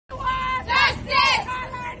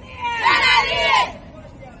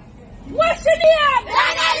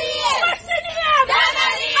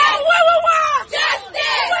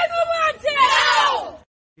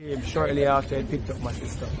day after I picked up my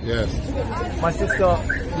sister. Yes. My sister,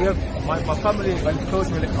 my family and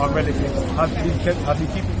close relatives have been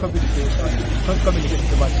keeping communication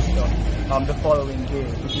to my sister the following day,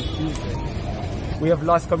 which is Tuesday. We have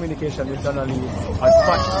lost communication with Donna-Lee at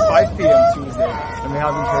 5 p.m. Tuesday, and we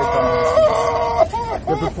haven't heard from her since.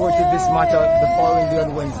 We have reported this matter the following day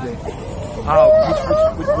on Wednesday,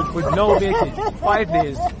 which would now make it 5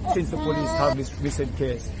 days since the police have this recent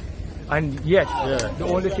case. And yet, the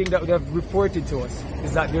only thing that they have reported to us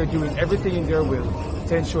is that they're doing everything in their will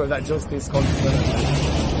to ensure that justice comes to them.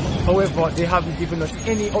 However, they haven't given us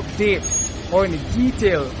any updates or any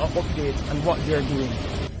detail of update on what they're doing.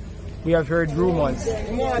 We have heard rumors,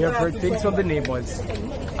 we have heard things from the neighbors,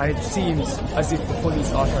 and it seems as if the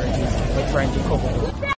police authorities are trying to cover up.